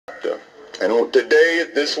And today,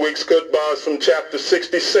 this week's khutbah is from chapter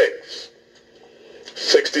 66.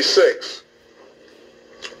 66.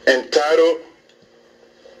 Entitled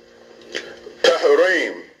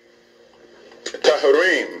Tahrim.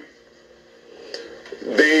 Tahrim.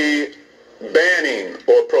 The banning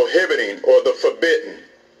or prohibiting or the forbidden.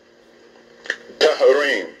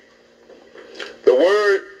 Tahrim. The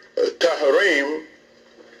word tahrim,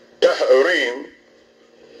 tahrim,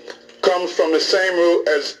 comes from the same root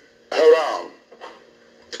as haram.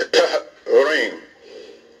 Tahrim.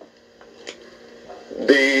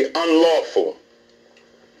 The unlawful.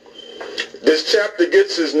 This chapter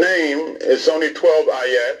gets its name, it's only 12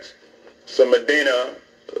 ayat, it's a Medina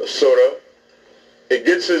surah. It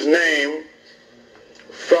gets its name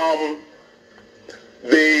from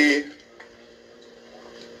the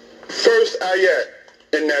first ayat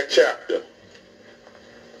in that chapter.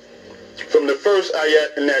 From the first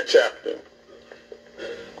ayat in that chapter,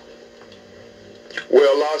 where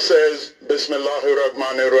Allah says, Bismillahir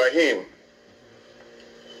Rahmanir Rahim.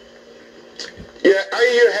 Ya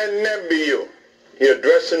ayyuhan nabiyyu. He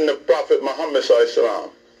addressing the Prophet Muhammad sallallahu alaihi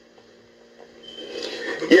wasallam.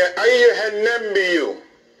 Ya ayyuhan nabiyyu.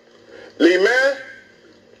 Lima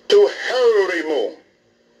tuharrimu.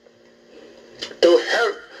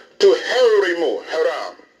 Tuharrimu.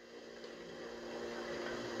 Haram.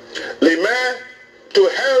 Lima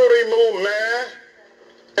tuharrimu ma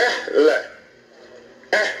ahla.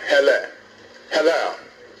 Ahla. Halal.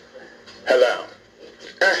 Halal.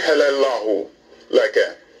 Ahla Allahu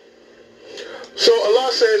laka. So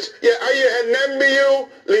Allah says, Ya ayyuhan nabiyyu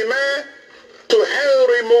lima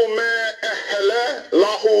tuharrimu ma ahla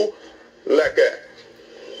lahu laka.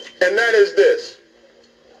 And that is this.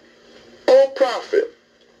 O Prophet,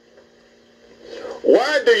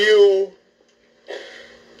 why do you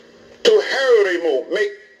tuharrimu,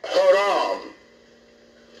 make haram,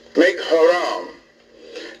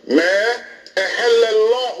 ma ahla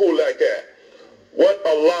Allahu laka, what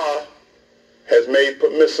Allah has made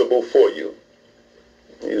permissible for you.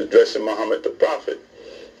 He's addressing Muhammad the Prophet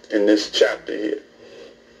in this chapter here.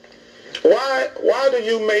 Why do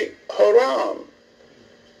you make haram,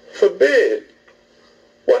 forbid,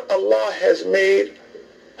 what Allah has made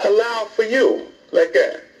halal for you, like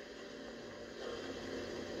that?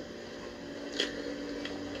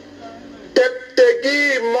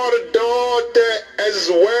 تبتغي مرضات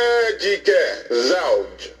أزواجك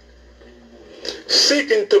زوج,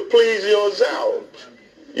 seeking to please your zawj,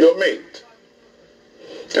 your mate.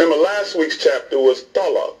 Remember, last week's chapter was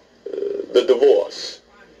talaq, the divorce,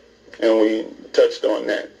 and we touched on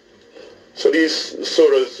that. So these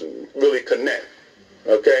surahs really connect,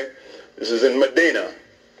 okay? This is in Medina,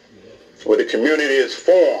 where the community is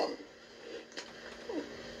formed,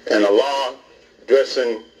 and Allah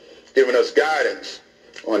addressing, giving us guidance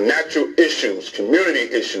on natural issues, community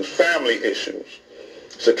issues, family issues.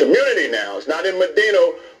 It's a community now. It's not in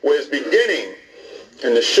Medina where it's beginning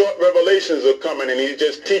and the short revelations are coming and he's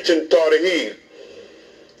just teaching Tawheed.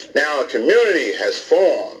 Now a community has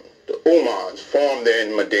formed. The Ummah is formed there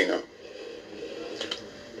in Medina.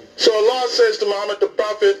 So Allah says to Muhammad the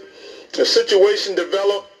Prophet, the situation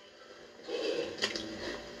developed.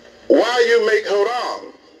 Why you make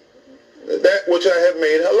haram that which I have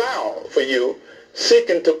made halal for you,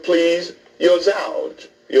 seeking to please your zawj,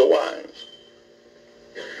 your wives.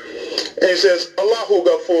 And he says, Allahu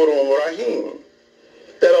Ghafurun Rahim,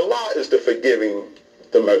 that Allah is the forgiving,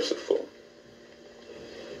 the merciful.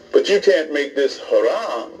 But you can't make this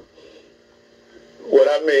haram, what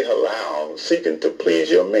I made halal, seeking to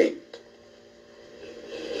please your mate.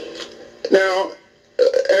 Now,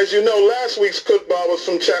 as you know, last week's khutbah was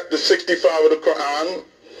from chapter 65 of the Quran,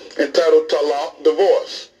 entitled Talaq,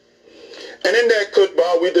 divorce. And in that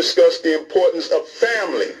khutbah, we discussed the importance of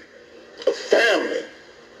family,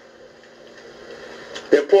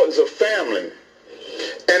 the importance of family,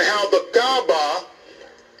 and how the Kaaba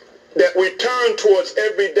that we turn towards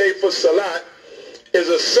every day for Salat is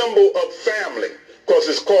a symbol of family, because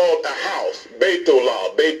it's called a house,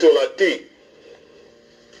 Baytullah, Baytul Atiq,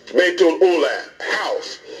 Baytul Ula,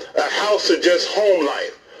 house. A house suggests home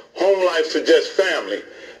life. Home life suggests family.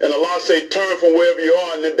 And Allah say, turn from wherever you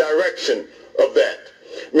are in the direction of that.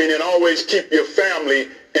 Meaning always keep your family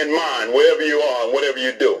in mind, wherever you are and whatever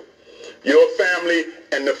you do. Your family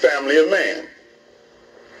and the family of man.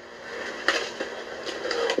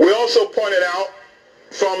 We also pointed out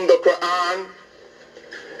from the Quran,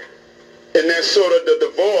 in that sort of the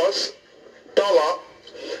divorce, talaq,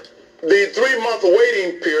 the 3-month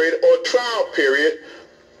waiting period or trial period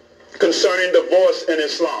concerning divorce in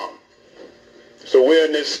Islam. So we're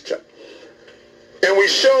in this, and we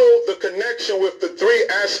show the connection with the 3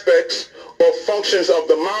 aspects or functions of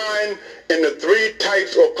the mind and the three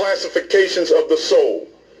types or classifications of the soul,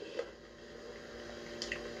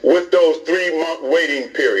 with those 3-month waiting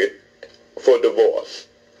period for divorce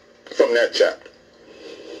from that chapter.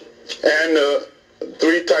 And the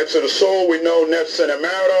 3 types of the soul we know: nefs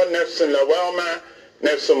amara, nefs lawama,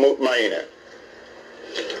 nefs mutmainah.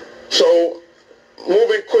 So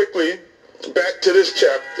moving quickly back to this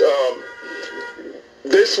chapter,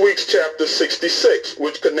 this week's chapter 66,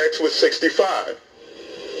 which connects with 65.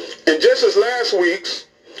 And just as last week's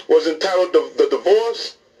was entitled the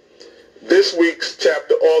divorce, this week's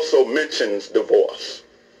chapter also mentions divorce.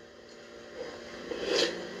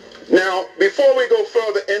 Now, before we go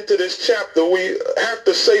further into this chapter, we have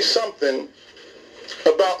to say something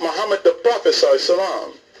about Muhammad the Prophet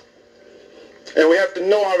ﷺ. And we have to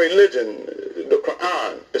know our religion, the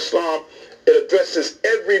Quran, Islam. It addresses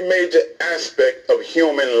every major aspect of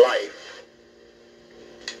human life.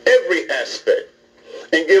 Every aspect.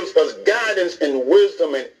 And gives us guidance and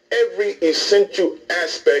wisdom in every essential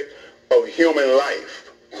aspect of human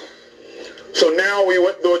life. So now we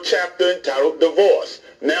went through a chapter entitled divorce.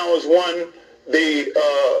 Now is one, the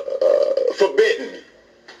forbidden.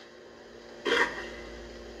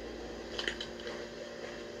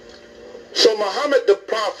 So Muhammad the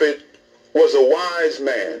Prophet was a wise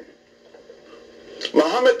man.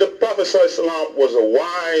 Muhammad the Prophet ﷺ was a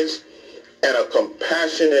wise and a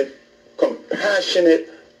compassionate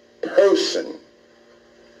person.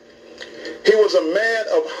 He was a man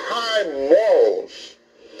of high morals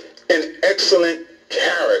and excellent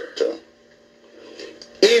character.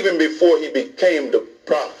 Even before he became the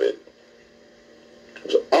prophet, he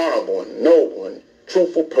was an honorable and noble and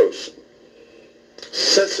truthful person.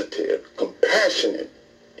 Sensitive, compassionate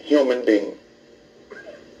human being.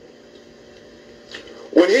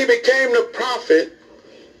 When he became the prophet,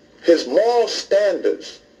 his moral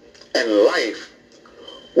standards and life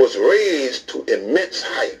was raised to immense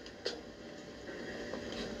height.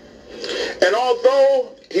 And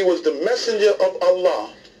although he was the messenger of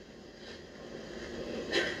Allah,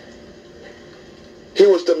 he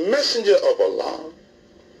was the messenger of Allah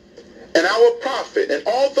and our prophet, and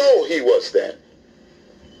although he was that,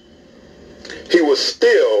 he was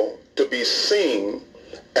still to be seen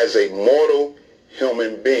as a mortal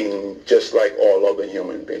human being, just like all other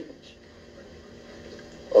human beings.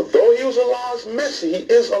 Although he was Allah's messenger, he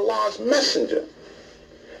is Allah's messenger.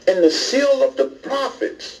 And the seal of the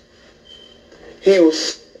prophets, he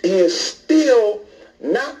is still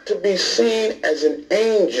not to be seen as an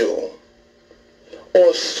angel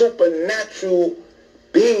or supernatural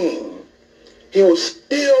being. He was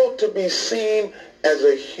still to be seen as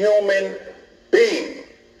a human being,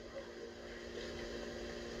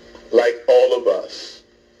 like all of us,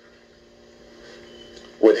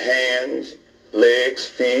 with hands, legs,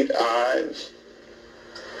 feet, eyes.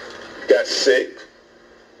 Got sick,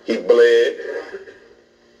 he bled,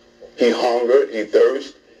 he hungered, he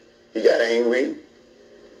thirsted, he got angry.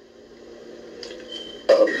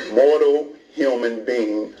 A mortal human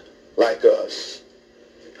being like us.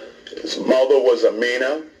 His mother was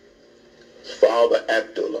Amina, his father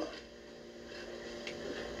Abdullah.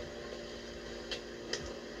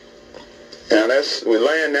 Now we're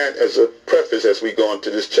laying that as a preface as we go into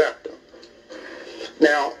this chapter.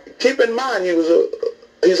 Now, keep in mind,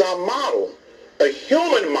 he's our model, a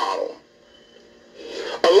human model.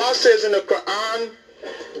 Allah says in the Quran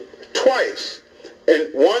twice, and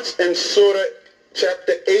once in Surah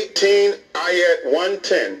chapter 18, ayat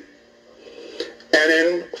 110, and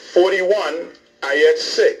in 41, ayat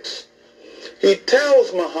 6. He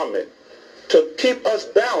tells Muhammad to keep us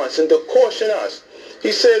balanced and to caution us.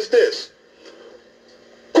 He says this: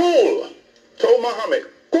 Qul, told Muhammad,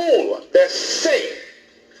 Qul, that's say,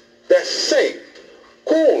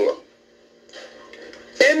 Qul,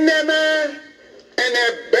 innama ana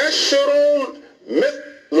basharun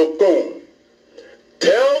mithlukum.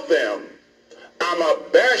 Tell them, I'm a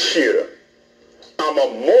bashir, I'm a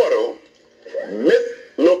mortal,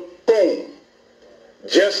 mithlukum,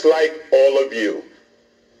 just like all of you.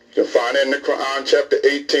 You can find it in the Quran, chapter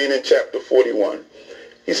 18 and chapter 41.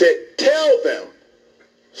 He said, tell them,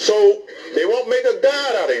 so they won't make a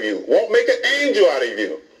God out of you, won't make an angel out of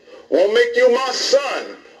you, won't make you my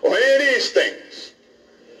son, or any of these things.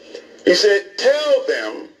 He said, tell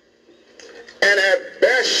them, and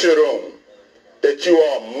abashirum, that you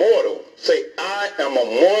are mortal. Say, I am a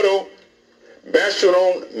mortal,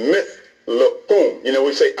 bashirum mithlukum. You know,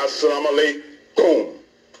 we say, assalamu alaikum.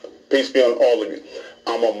 Peace be on all of you.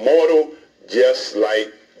 I'm a mortal just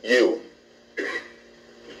like you.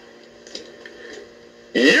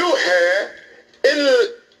 You have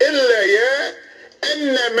إلا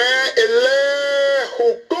إنما إلا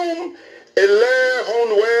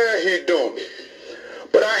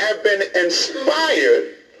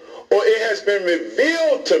inspired, or it has been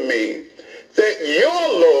revealed to me that your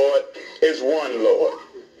Lord is one Lord.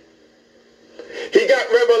 He got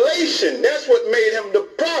revelation. That's what made him the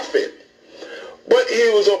prophet. But he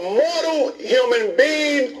was a mortal human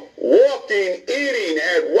being, walking, eating,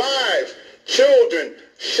 had wives, children,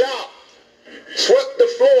 shopped, swept the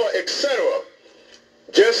floor, etc.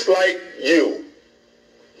 Just like you.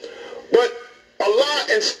 But Allah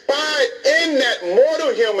inspired in that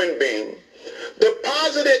mortal human being,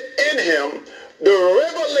 deposited in him the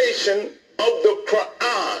revelation of the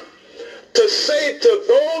Qur'an, to say to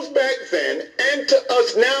those back then and to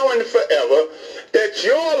us now and forever that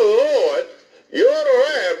your Lord, your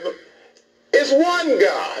Rab, is one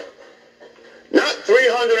God. Not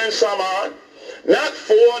 300 and some odd, not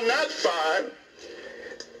 4, not 5.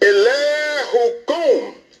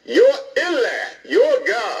 Ilahukum, your Ilah, your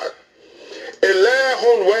God,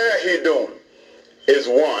 Ilahun Wahidun, is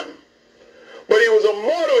one. But he was a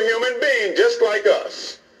mortal human being just like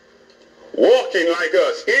us, walking like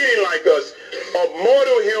us, eating like us, a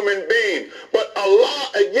mortal human being. But Allah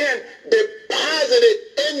again deposited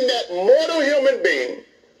in that mortal human being,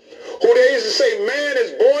 who they used to say man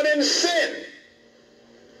is born in sin,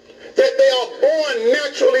 that they are born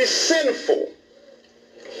naturally sinful.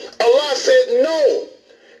 Allah said no.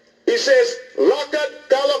 He says, Laqad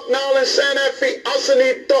khalaqnal insana fi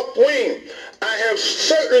ahsani taqweem. I have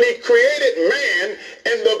certainly created man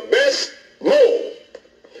in the best mold.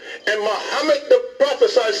 And Muhammad the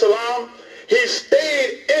Prophet ﷺ, he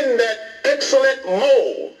stayed in that excellent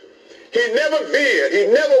mold. He never veered. He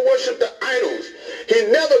never worshipped the idols. He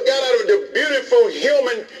never got out of the beautiful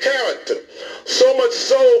human character. So much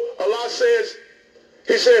so, Allah says,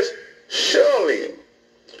 he says, surely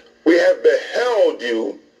we have beheld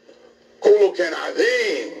you, Khuluqan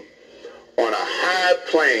Azim, on a high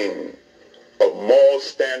plane of moral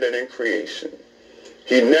standard in creation.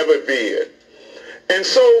 He never veered. And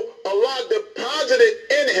so Allah deposited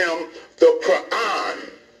in him the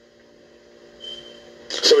Qur'an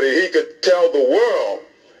so that he could tell the world,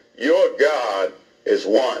 your God is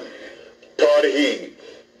one. Tawheed,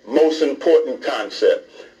 most important concept.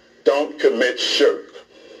 Don't commit shirk.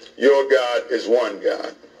 Your God is one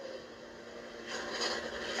God.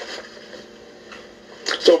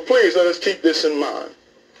 So please let us keep this in mind.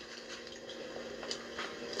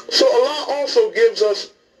 So Allah also gives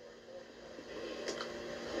us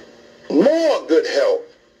more good help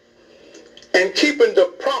in keeping the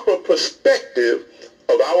proper perspective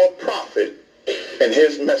of our prophet and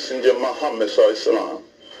his messenger Muhammad SAW.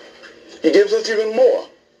 He gives us even more.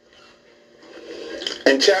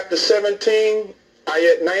 In chapter 17,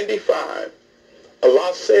 ayat 95,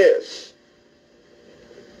 Allah says,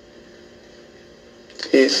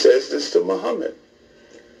 he says this to Muhammad.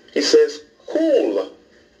 He says, Qul,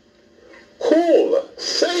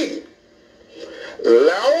 say,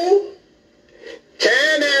 Law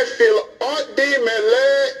kana fil ardi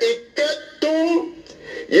malaikatum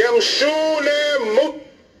yamshuna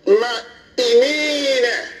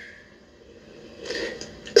mutma'inina.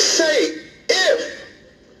 Say, if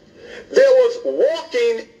there was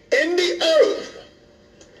walking in the earth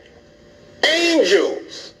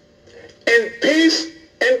angels in peace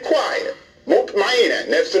and quiet, mutma'ina,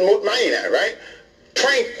 next to mutma'ina, right?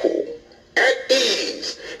 Tranquil, at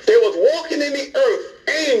ease. There was walking in the earth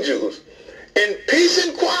angels in peace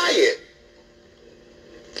and quiet.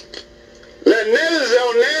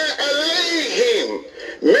 لَنَزَّلْنَا عَلَيْهِمْ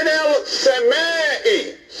مِنَ السَّمَاءِ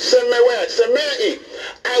سَمَاءِ.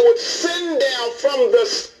 I would send down from the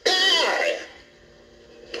sky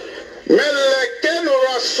مَلَكًا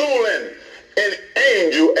رَسُولًا, an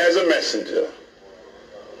angel as a messenger.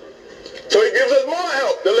 So he gives us more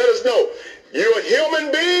help to let us know, you're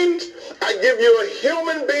human beings, I give you a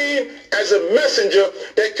human being as a messenger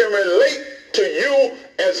that can relate to you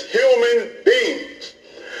as human beings.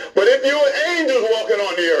 But if you were angels walking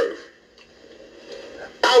on the earth,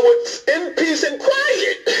 I would, in peace and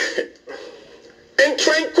quiet, in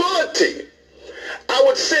tranquility, I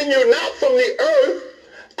would send you not from the earth,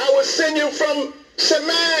 I would send you from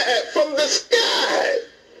Samai, from the sky.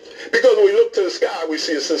 Because when we look to the sky, we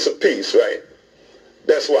see a sense of peace, right?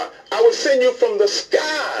 That's why. I would send you from the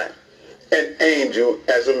sky an angel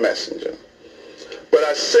as a messenger. But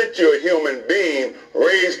I sent you a human being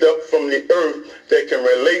raised up from the earth that can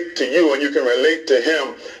relate to you, and you can relate to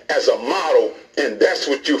him as a model, and that's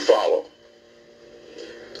what you follow.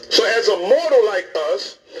 So as a mortal like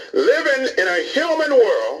us, living in a human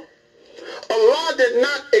world, Allah did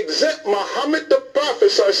not exempt Muhammad the Prophet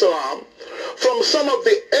ﷺ from some of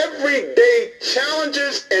the everyday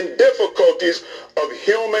challenges and difficulties of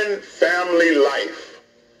human family life.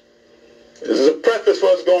 This is a preface for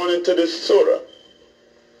us going into this surah.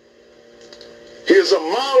 He is a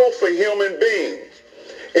model for human beings.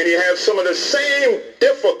 And he has some of the same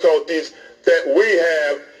difficulties that we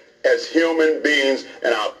have as human beings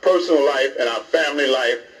in our personal life and our family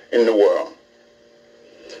life in the world.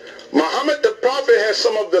 Muhammad the Prophet has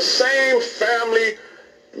some of the same family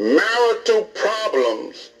marital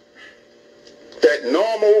problems that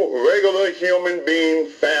normal, regular human being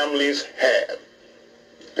families have.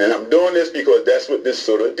 And I'm doing this because that's what this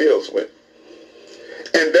surah deals with.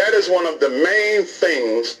 And that is one of the main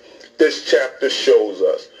things this chapter shows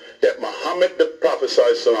us, that Muhammad the Prophet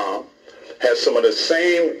ﷺ has some of the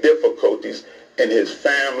same difficulties in his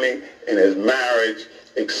family, in his marriage,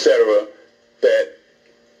 etc., that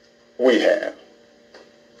we have,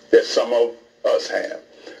 that some of us have,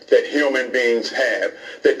 that human beings have,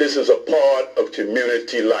 that this is a part of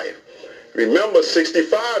community life. Remember,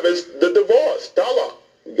 65 is the divorce, talaq.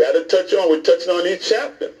 We got to touch on, we're touching on each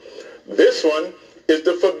chapter. This one is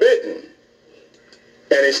the forbidden.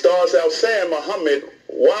 And he starts out saying, Muhammad,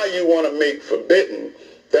 why you want to make forbidden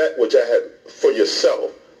that which I have for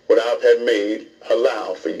yourself, what I have made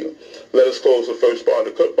halal for you. Let us close the first part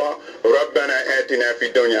of the khutbah. رَبَّنَا آتِنَا فِي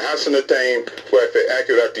الدُّنْيَا حَسَنَةً وَفِي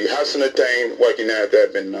الْآخِرَةِ حَسَنَةً وَقِنَا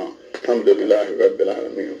عَذَابَ النَّارِ. الْحَمْدُ لِلَّهِ رَبِّ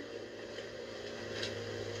الْعَالَمِينَ.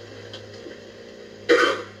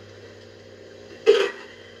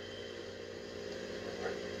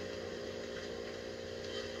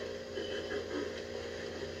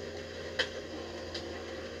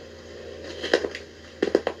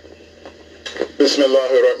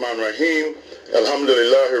 Bismillahirrahmanirrahim.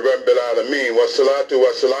 Alhamdulillahi Rabbil Alameen. Wassalatu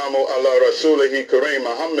wassalamu ala rasulihi kareem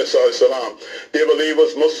Muhammad sallallahu alaihi wasallam. Dear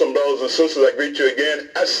believers, Muslim brothers and sisters, I greet you again.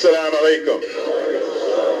 Assalamu alaikum.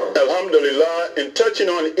 Alhamdulillah. In touching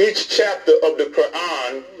on each chapter of the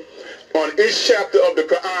Quran,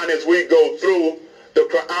 as we go through the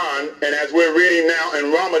Quran, and as we're reading now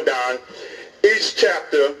in Ramadan, each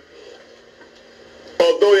chapter,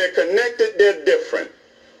 although they're connected, they're different.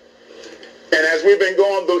 And as we've been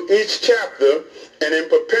going through each chapter, and in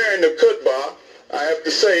preparing the khutbah, I have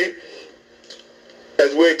to say,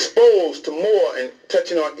 as we're exposed to more and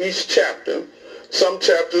touching on each chapter, some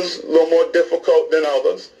chapters a little more difficult than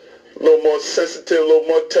others, a little more sensitive, a little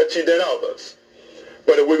more touchy than others.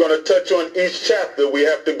 But if we're going to touch on each chapter, we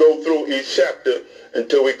have to go through each chapter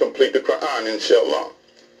until we complete the Quran, inshallah.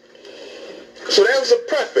 So that was a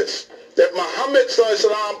preface, that Muhammad sallallahu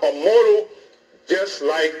alaihi wasallam, a mortal just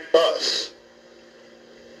like us.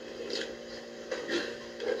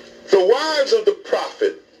 The wives of the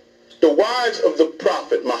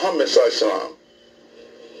Prophet Muhammad sallallahu alaihi wasallam,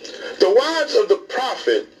 the wives of the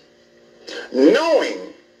Prophet,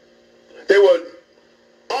 knowing they were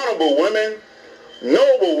honorable women,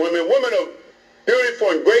 noble women, women of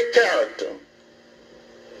beautiful and great character,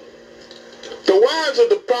 the wives of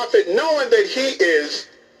the Prophet, knowing that he is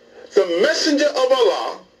the messenger of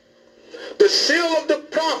Allah, the seal of the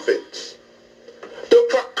prophets, the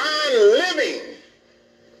Quran living,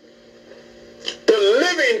 the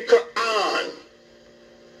living Quran,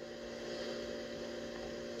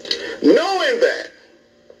 knowing that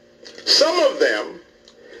some of them,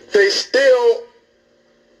 they still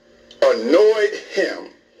annoyed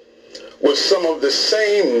him with some of the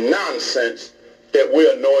same nonsense that we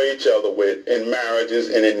annoy each other with in marriages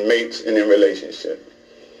and in mates and in relationships.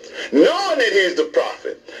 Knowing that he's the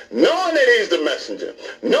prophet, knowing that he's the messenger,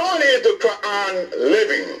 knowing he's the Quran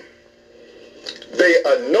living, they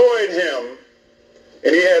annoyed him,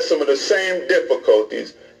 and he has some of the same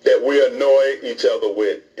difficulties that we annoy each other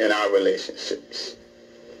with in our relationships.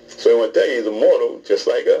 So I want to tell you, he's a mortal just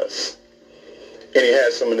like us. And he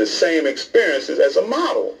has some of the same experiences as a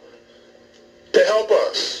model to help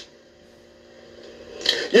us.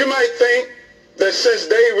 You might think that since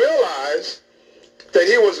they realized that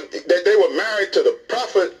they were married to the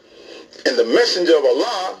prophet and the messenger of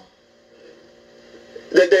Allah,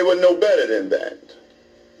 that they were no better than that.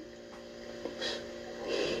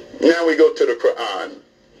 Now we go to the Quran.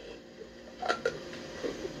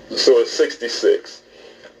 Surah 66,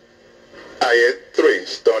 ayat 3,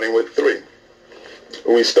 starting with 3.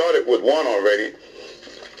 We started with 1 already,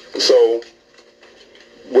 so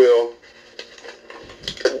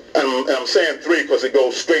I'm saying 3 because it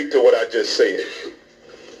goes straight to what I just said.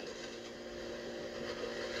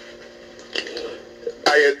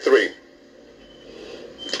 Ayat 3.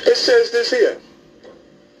 It says this here,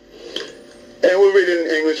 and we'll read it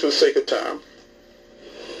in English for the sake of time.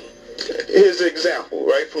 Here's the example,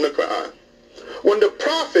 right, from the Quran. When the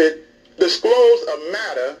prophet disclosed a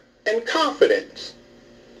matter in confidence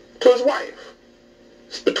to his wife,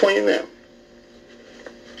 it's between them.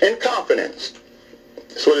 in confidence.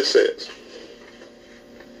 That's what it says.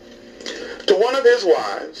 To one of his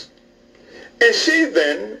wives, and she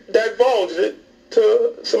then divulged it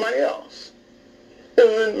to somebody else. It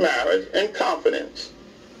was in marriage, in confidence,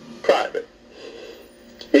 private.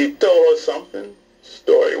 He told her something,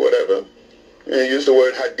 story, whatever, and he used the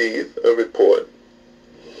word hadith, a report,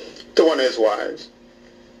 to one of his wives.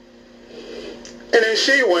 And then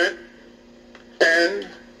she went and,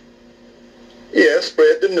 yes,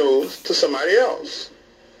 spread the news to somebody else.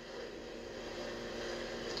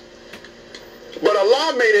 But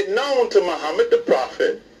Allah made it known to Muhammad the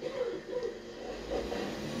Prophet.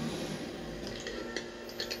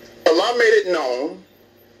 Allah made it known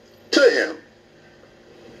to him.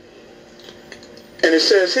 And it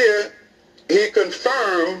says here, he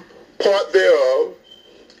confirmed part thereof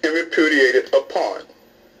and repudiated a part.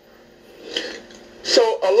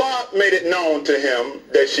 So Allah made it known to him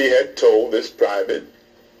that she had told this private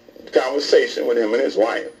conversation with him and his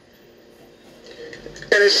wife.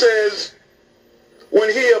 And it says, when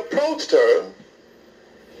he approached her,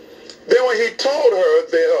 then when he told her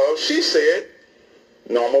thereof, she said,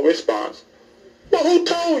 normal response, well, who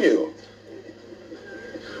told you?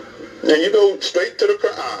 Now you go straight to the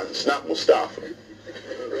Quran. It's not Mustafa.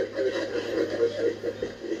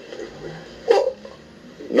 Well,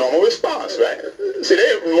 normal response, right? See,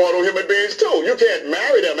 they're mortal human beings too. You can't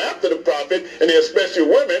marry them after the Prophet, and they're especially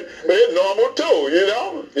women, but they're normal too, you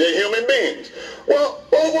know? They're human beings. Well,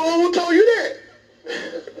 who told you that?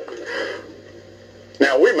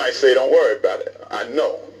 Now, we might say, don't worry about it. I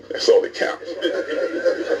know. That's all that counts.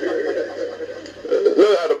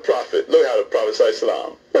 Look how the Prophet,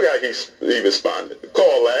 Sallallahu look how he responded.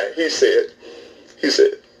 Call that, he said,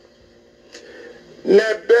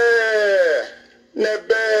 Nebe,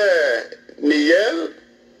 Niel,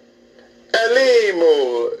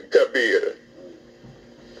 Alimu Kabir.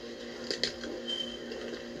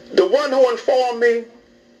 The one who informed me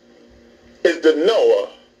is the knower,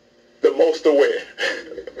 the most aware.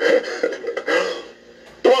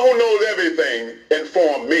 The one who knows everything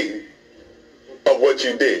informed me of what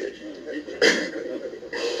you did.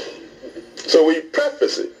 So we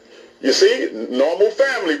preface it. You see, normal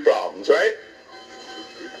family problems, right?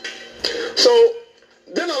 So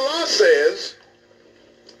then Allah says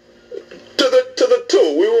to the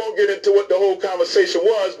two, we won't get into what the whole conversation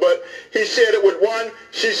was, but he shared it with one,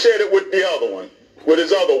 she shared it with the other one, with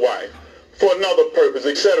his other wife, for another purpose,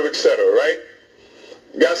 etc., right?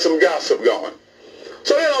 Got some gossip going.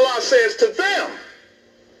 So then Allah says to them,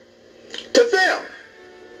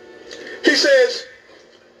 he says,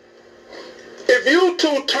 if you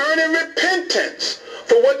two turn in repentance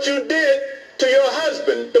for what you did to your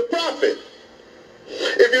husband, the Prophet,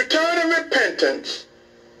 if you turn in repentance,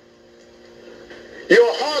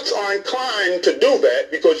 your hearts are inclined to do that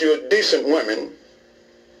because you're decent women.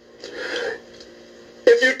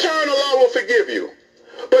 If you turn, Allah will forgive you.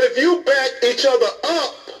 But if you back each other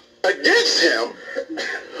up against him,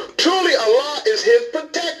 truly Allah is his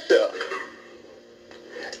protector.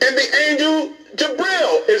 And the angel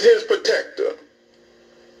Jibril is his protector.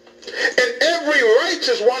 And every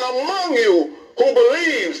righteous one among you who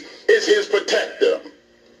believes is his protector.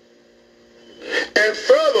 And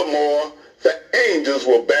furthermore, the angels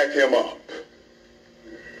will back him up.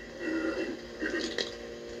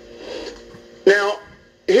 Now,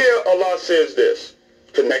 here Allah says this,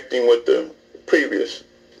 connecting with the previous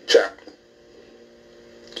chapter.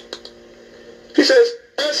 He says,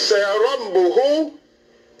 Asa Rabbuhu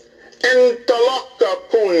in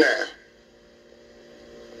talaqakunna.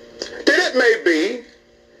 That it may be,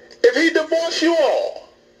 if he divorce you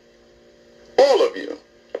all of you,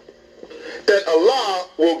 that Allah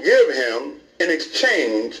will give him in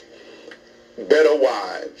exchange better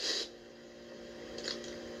wives.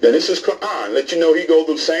 Now this is Quran. Let you know he go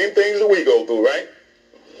through the same things that we go through, right?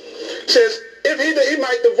 It says, if he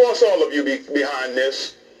might divorce all of you behind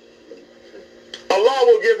this, Allah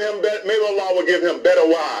will give him, maybe Allah will give him better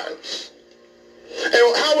wives.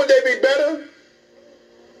 And how would they be better?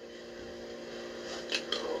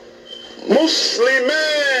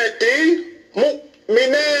 Muslimati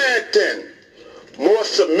mu'minatin, more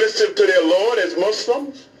submissive to their Lord as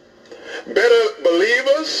Muslims, better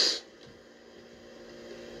believers.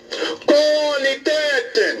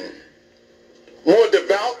 Qanitatin, more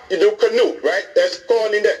devout. You do qanut, right? That's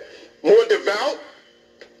qanitat. More devout,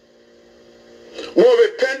 more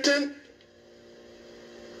repentant,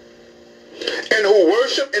 and who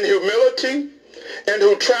worship in humility, and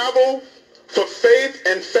who travel for faith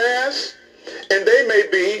and fast, and they may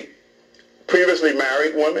be previously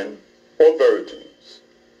married women or virgins.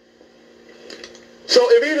 So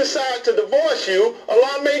if he decides to divorce you,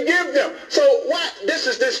 Allah may give them. So what? This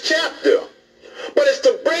is this chapter. But it's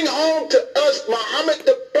to bring home to us Muhammad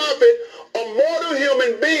the Prophet, a mortal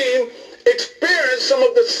human being, experienced some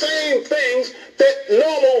of the same things that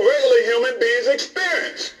normal, regular human beings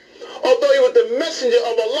experience. Although he was the messenger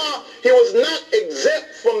of Allah, he was not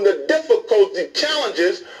exempt from the difficulty,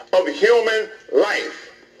 challenges of human life.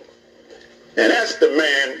 And that's the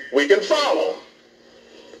man we can follow.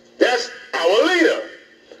 That's our leader,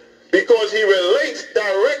 because he relates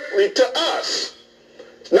directly to us.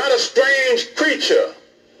 Not a strange creature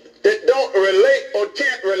that don't relate or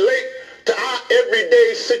can't relate to our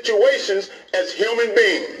everyday situations as human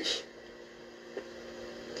beings.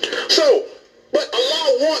 So, but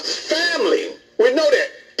Allah wants family, we know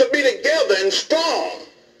that, to be together and strong.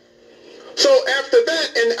 So after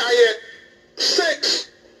that, in ayat 6,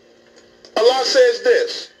 Allah says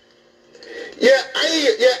this, Ya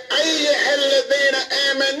ayyuhalladhina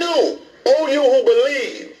amanu, O you who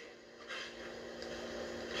believe,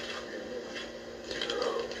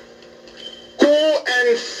 Qu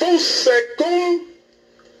anfusakum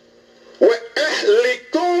wa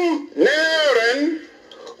ahlikum naran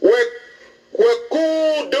wa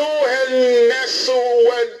quduha an-nasu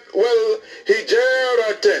wal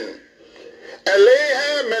hijaratan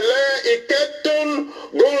alayha malaikatun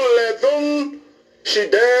gulladun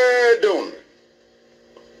shidadun.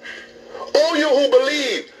 O you who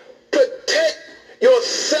believe, protect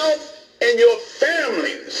yourself and your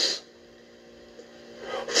families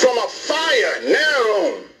from a fire,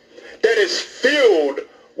 narrow, that is filled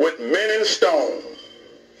with men and stones.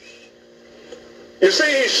 You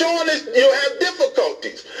see, he's showing us you have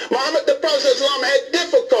difficulties. Muhammad the Prophet ﷺ had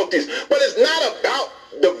difficulties, but it's not about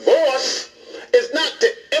divorce. It's not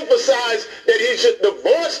to emphasize that he should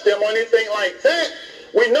divorce them or anything like that.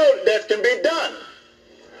 We know that can be done.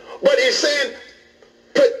 But he's saying,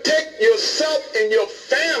 protect yourself and your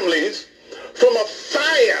families from a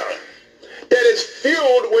fire that is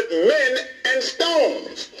filled with men and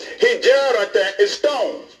stones. Hijarata is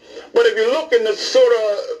stones. But if you look in the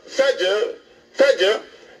Surah Fajr,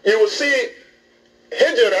 you will see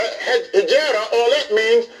hijara, all that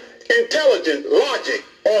means intelligent, logic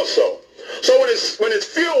also. So when it's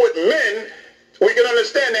filled with men, we can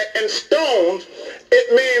understand that, and stones,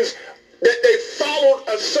 it means that they followed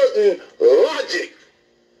a certain logic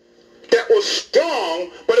that was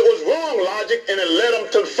strong, but it was wrong logic, and it led them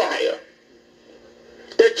to the fire.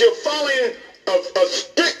 That you're following a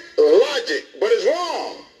strict logic, but it's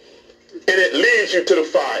wrong, and it leads you to the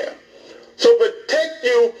fire. So protect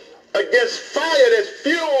you against fire that's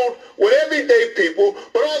fueled with everyday people,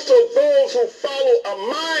 but also those who follow a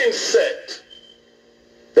mindset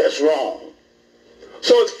that's wrong.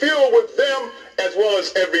 So it's filled with them as well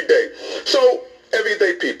as everyday. So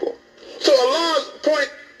everyday people. So Allah's point,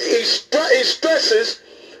 he stresses,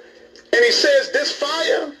 and he says this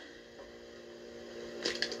fire,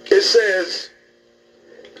 it says,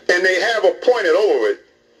 and they have appointed over it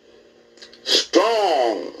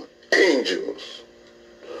strong angels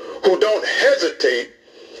who don't hesitate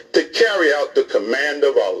to carry out the command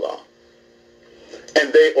of Allah,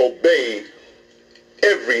 and they obey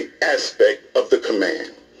every aspect of the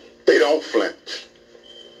command. They don't flinch.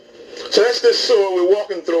 So that's this surah. We're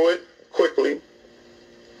walking through it quickly.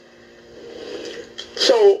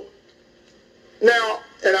 So now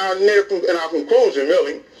in our conclusion,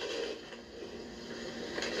 really,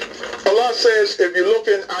 Allah says, if you look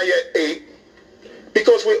in ayat 8,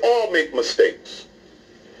 because we all make mistakes.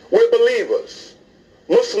 We're believers,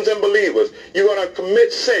 Muslims and believers. You're going to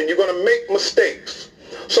commit sin. You're going to make mistakes.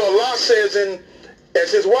 So Allah says,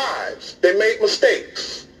 as his wives, they made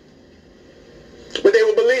mistakes, but they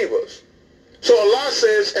were believers. So Allah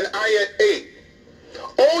says in ayat 8,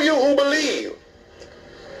 O you who believe,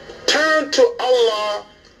 turn to Allah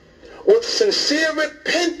with sincere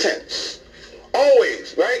repentance.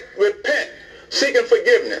 Always, right? Repent, seeking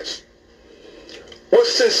forgiveness. With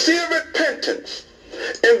sincere repentance,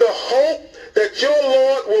 in the hope that your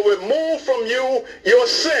Lord will remove from you your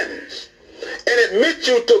sins and admit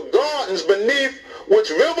you to gardens beneath which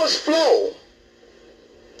rivers flow.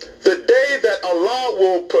 The day that Allah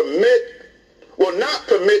will not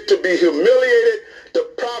permit to be humiliated the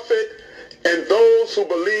Prophet and those who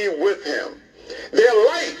believe with him. Their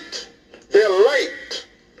light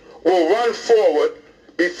will run forward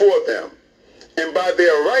before them, and by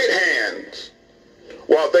their right hands,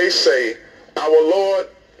 while they say, our Lord,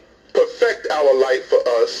 perfect our life for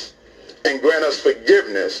us and grant us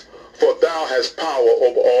forgiveness, for thou hast power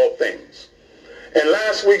over all things. In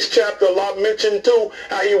last week's chapter, Allah mentioned too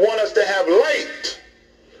how he wants us to have light,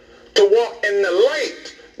 to walk in the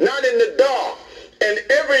light, not in the dark. And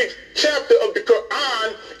every chapter of the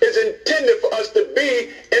Quran is intended for us to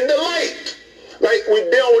be in the light. Like we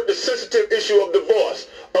deal with the sensitive issue of divorce,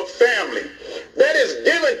 of family. That is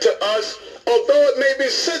given to us, although it may be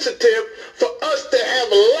sensitive, for us to have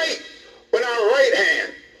light with our right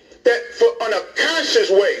hand. That on a conscious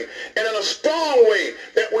way and in a strong way,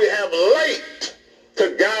 that we have light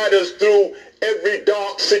to guide us through every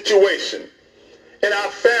dark situation. In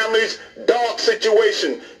our family's dark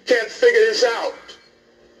situation, can't figure this out.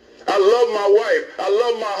 I love my wife, I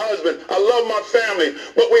love my husband, I love my family,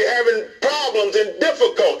 but we're having problems and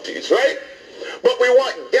difficulties, right? But we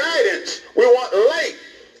want guidance, we want light.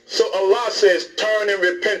 So Allah says, turn in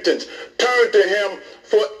repentance, turn to him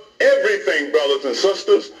for everything, brothers and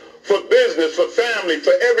sisters, for business, for family,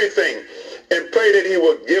 for everything, and pray that he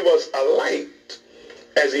will give us a light,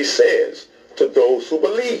 as he says, to those who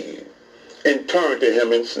believe and turn to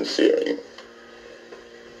him in sincerity.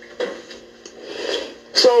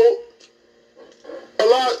 So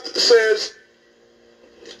Allah says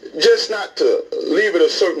just not to leave it a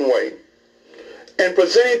certain way. And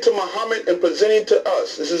presenting to Muhammad and presenting to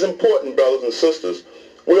us. This is important, brothers and sisters.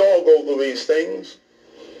 We all go through these things.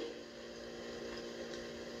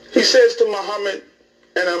 He says to Muhammad,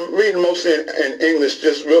 and I'm reading mostly in English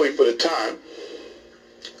just really for the time.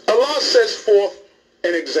 Allah sets forth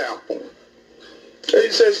an example.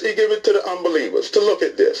 He says he gave it to the unbelievers to look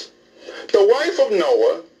at this. The wife of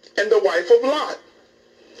Noah and the wife of Lot.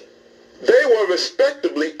 They were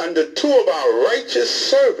respectively under two of our righteous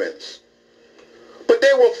servants. But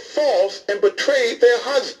they were false and betrayed their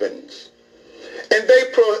husbands. And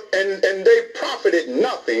they profited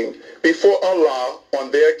nothing before Allah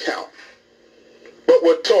on their account. But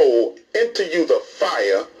were told, enter you the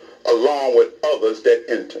fire along with others that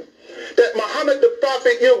enter. That Muhammad the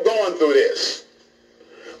Prophet, you're going through this.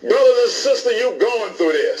 Brothers and sisters, you're going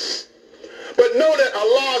through this. But know that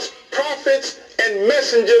Allah's prophets and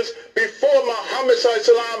messengers before Muhammad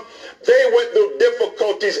SAW, they went through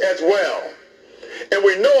difficulties as well. And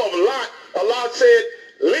we know of Lot, Allah said,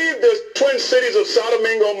 leave the twin cities of Sodom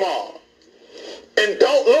and Gomorrah and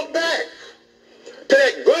don't look back to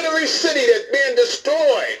that glittery city that's being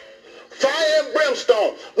destroyed. Fire and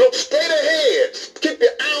brimstone. Look straight ahead. Keep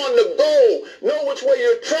your eye on the goal. Know which way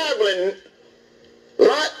you're traveling,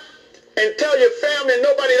 Lot, and tell your family and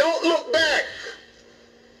nobody, don't look back.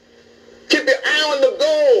 Keep your eye on the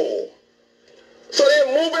goal. So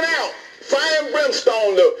they're moving out. Fire and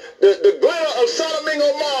brimstone, the glitter of Sodom and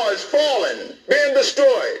Gomorrah is falling, being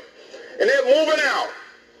destroyed. And they're moving out.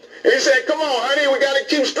 And he said, come on, honey, we got to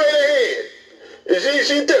keep straight ahead. And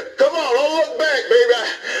she took, come on, don't look back, baby.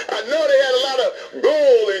 I know they had a lot of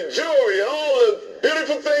gold and jewelry and all the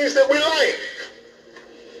beautiful things that we like.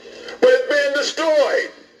 But it's being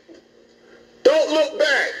destroyed. Don't look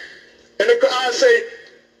back. And the Quran say,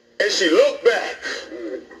 and she looked back.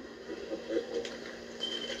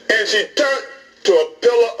 And she turned to a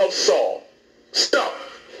pillar of salt. Stuck.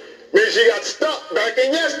 Means she got stuck back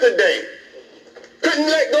in yesterday. Couldn't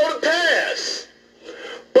let go of the past.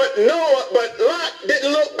 But Lot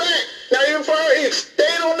didn't look back. Not even for her. He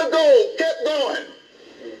stayed on the goal, kept going.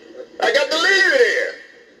 I got to leave you there.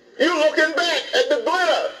 You looking back at the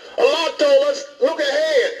glitter. Allah told us, look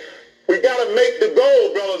ahead. We got to make the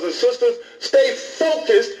goal, brothers and sisters. Stay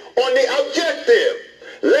focused on the objective.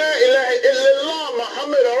 La ilaha illallah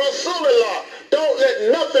Muhammad Rasulullah. Don't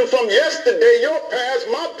let nothing from yesterday, your past,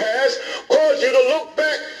 my past, cause you to look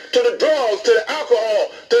back to the drugs, to the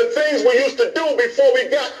alcohol, to the things we used to do before we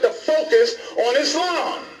got the focus on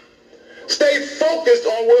Islam. Stay focused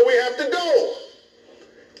on where we have to go.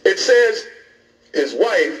 It says his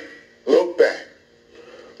wife looked back.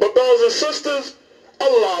 But brothers and sisters,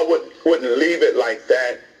 Allah wouldn't leave it like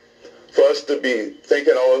that for us to be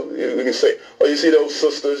thinking, oh, we can say, oh, you see those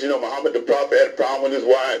sisters, you know, Muhammad the Prophet had a problem with his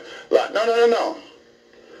wife. No.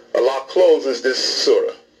 Allah closes this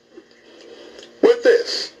surah with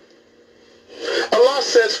this. Allah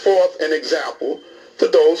sets forth an example to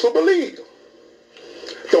those who believe.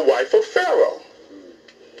 The wife of Pharaoh.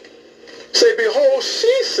 Say, behold,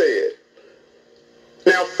 she said.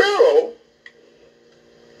 Now Pharaoh,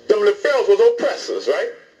 the Pharaohs was oppressors,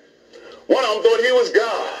 right? One of them thought he was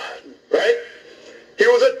God. Right? He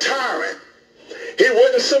was a tyrant. He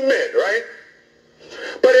wouldn't submit, right?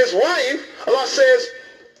 But his wife, Allah says,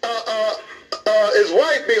 his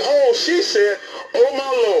wife, behold, she said, oh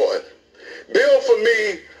my Lord, build for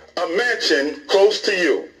me a mansion close to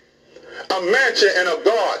you, a mansion and a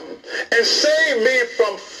garden, and save me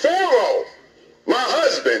from Pharaoh, my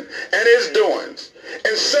husband, and his doings,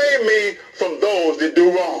 and save me from those that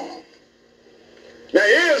do wrong. Now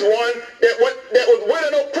here's one that was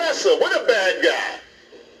with an oppressor, with a bad guy,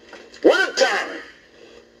 with a tyrant.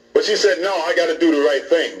 But she said, no, I got to do the right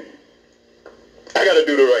thing. I got to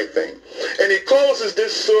do the right thing. And he closes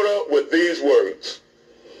this surah with these words.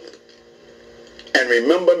 And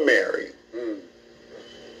remember Mary.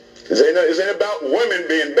 This ain't about women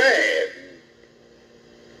being bad.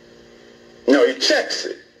 No, he checks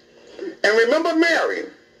it. And remember Mary,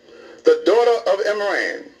 the daughter of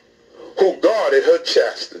Imran, who guarded her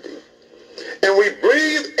chastity. And we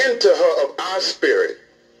breathed into her of our spirit.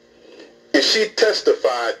 And she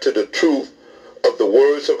testified to the truth of the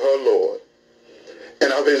words of her Lord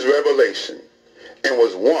and of his revelation, and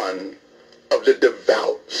was one of the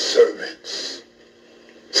devout servants.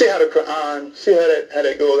 See how the Quran, see how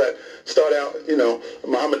that goes, that start out,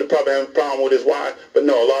 Muhammad the Prophet having a problem with his wife, but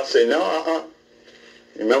no, Allah say, no,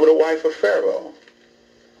 remember the wife of Pharaoh.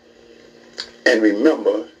 And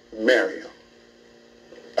remember Miriam,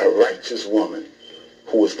 a righteous woman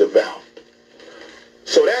who was devout.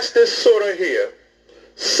 So that's this surah here,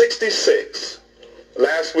 66.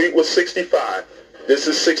 Last week was 65. This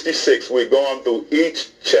is 66. We're going through each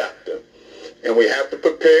chapter. And we have to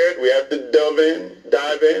prepare it. We have to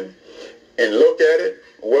dive in, and look at it,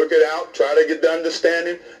 work it out, try to get the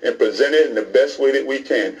understanding, and present it in the best way that we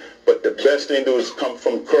can. But the best thing to do is come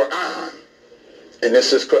from Quran. And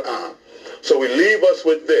this is Quran. So we leave us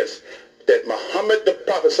with this, that Muhammad the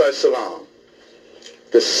Prophet ﷺ,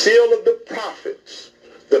 the seal of the prophets,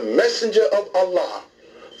 the messenger of Allah,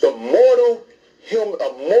 the mortal human,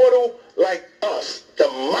 a mortal like us, the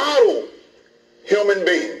model human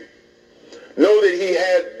being, know that he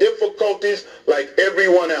had difficulties like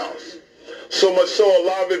everyone else. So much so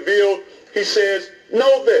Allah revealed, he says,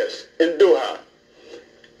 know this in Duha.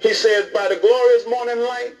 He says, by the glorious morning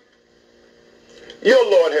light, your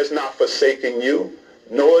Lord has not forsaken you,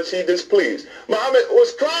 nor is he displeased. Muhammad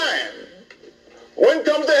was crying. When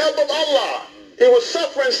comes the help of Allah? He was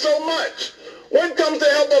suffering so much. When comes the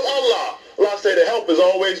help of Allah? Allah said the help is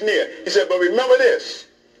always near. He said, but remember this.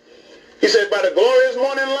 He said, by the glorious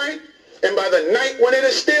morning light and by the night when it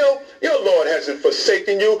is still, your Lord hasn't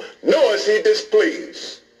forsaken you, nor is he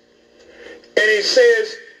displeased. And he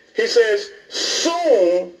says,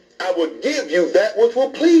 soon I will give you that which will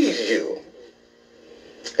please you.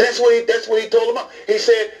 That's what he told them. He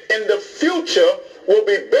said, and the future will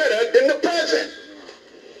be better than the present.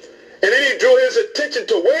 And then he drew his attention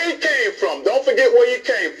to where he came from. Don't forget where he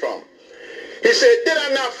came from. He said, did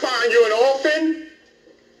I not find you an orphan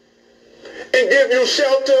and give you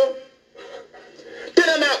shelter? Did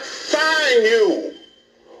I not find you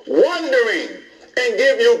wandering and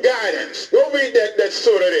give you guidance? Go read that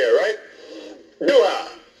surah there, right? Duha.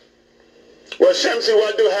 Well, Shamsi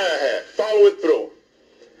wa duha. Follow it through.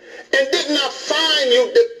 And did not find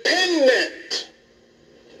you dependent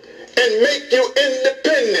and make you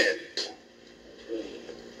independent.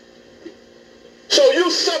 So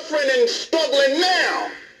you suffering and struggling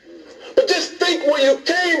now. But just think where you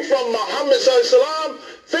came from, Muhammad sallallahu.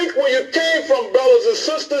 Think where you came from, brothers and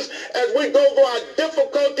sisters, as we go through our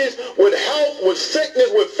difficulties with health, with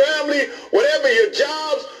sickness, with family, whatever your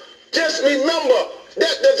jobs. Just remember,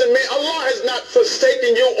 that doesn't mean Allah has not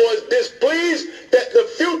forsaken you or is displeased, that the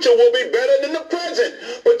future will be better than the present.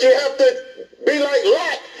 But you have to be like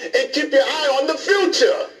Lot and keep your eye on the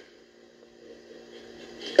future.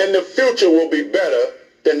 And the future will be better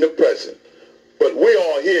than the present. But we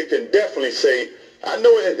all here can definitely say, I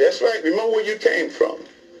know it, that's right, remember where you came from.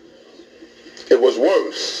 It was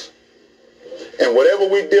worse. And whatever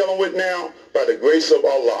we're dealing with now, by the grace of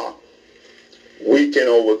Allah, we can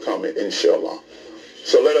overcome it, inshallah.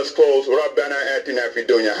 So let us close. رَبَّنَا آتِنَا فِي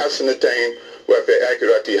الدُّنْيَا حَسَنَةً وَفِي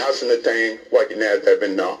الْآخِرَةِ حَسَنَةً وَقِنَا عَذَابَ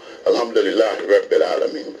النَّارِ الْحَمْدُ لِلَّهِ رَبِّ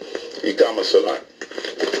الْعَالَمِينَ. إِقَامَ الصَّلَاةِ.